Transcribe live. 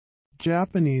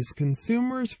Japanese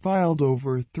consumers filed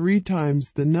over 3 times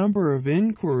the number of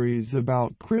inquiries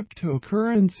about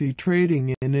cryptocurrency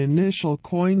trading in initial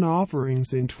coin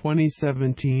offerings in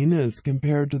 2017 as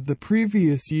compared to the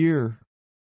previous year.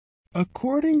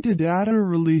 According to data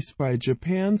released by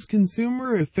Japan's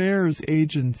Consumer Affairs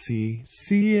Agency,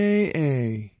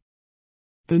 CAA,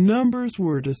 the numbers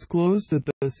were disclosed at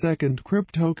the second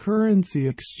Cryptocurrency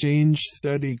Exchange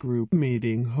Study Group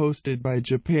meeting hosted by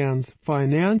Japan's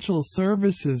Financial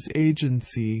Services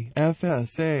Agency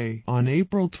 (FSA) on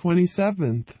April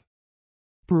 27,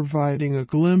 providing a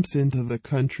glimpse into the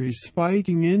country's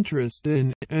spiking interest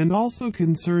in, and also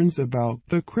concerns about,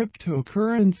 the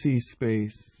cryptocurrency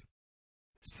space.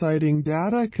 Citing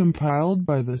data compiled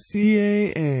by the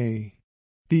CAA,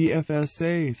 the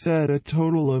FSA said a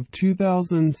total of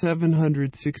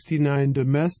 2,769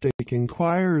 domestic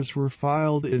inquiries were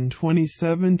filed in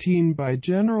 2017 by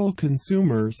general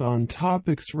consumers on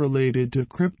topics related to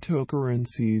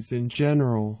cryptocurrencies in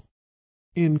general.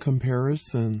 In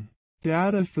comparison,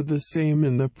 data for the same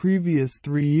in the previous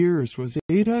 3 years was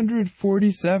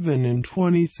 847 in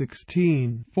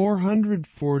 2016,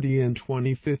 440 in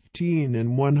 2015,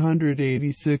 and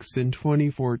 186 in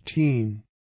 2014.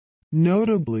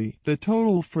 Notably, the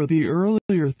total for the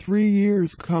earlier 3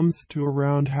 years comes to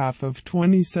around half of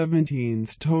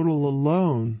 2017's total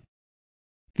alone.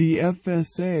 The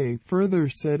FSA further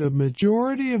said a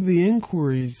majority of the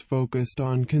inquiries focused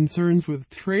on concerns with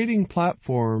trading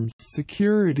platforms,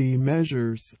 security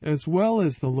measures, as well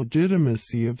as the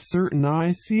legitimacy of certain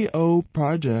ICO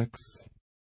projects.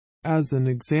 As an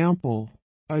example,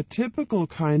 a typical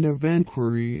kind of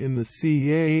inquiry in the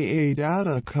CAA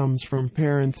data comes from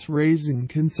parents raising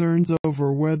concerns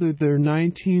over whether their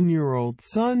 19-year-old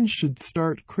son should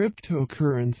start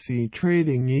cryptocurrency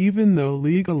trading even though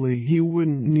legally he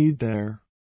wouldn't need their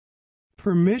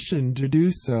permission to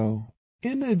do so.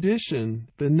 In addition,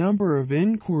 the number of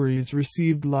inquiries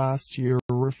received last year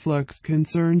reflects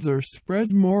concerns are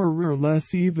spread more or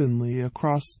less evenly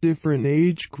across different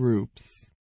age groups.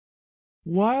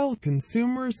 While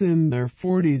consumers in their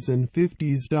 40s and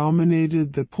 50s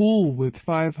dominated the pool with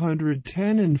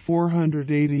 510 and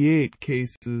 488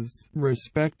 cases,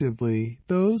 respectively,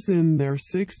 those in their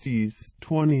 60s,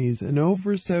 20s and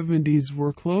over 70s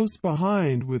were close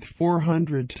behind with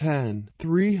 410,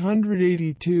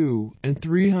 382, and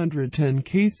 310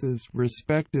 cases,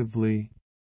 respectively.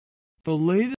 The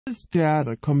latest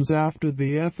data comes after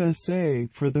the FSA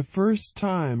for the first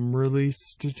time released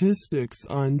statistics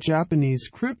on Japanese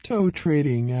crypto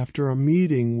trading after a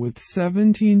meeting with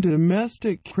 17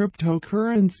 domestic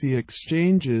cryptocurrency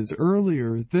exchanges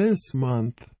earlier this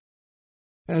month.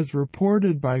 As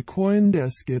reported by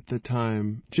CoinDesk at the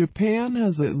time, Japan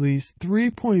has at least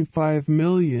 3.5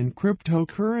 million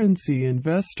cryptocurrency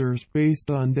investors based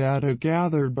on data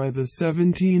gathered by the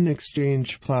 17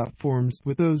 exchange platforms,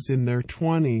 with those in their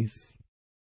 20s,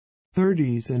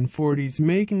 30s and 40s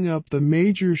making up the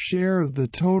major share of the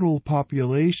total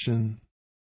population.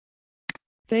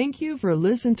 Thank you for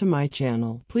listening to my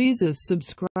channel. Please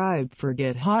subscribe for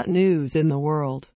get hot news in the world.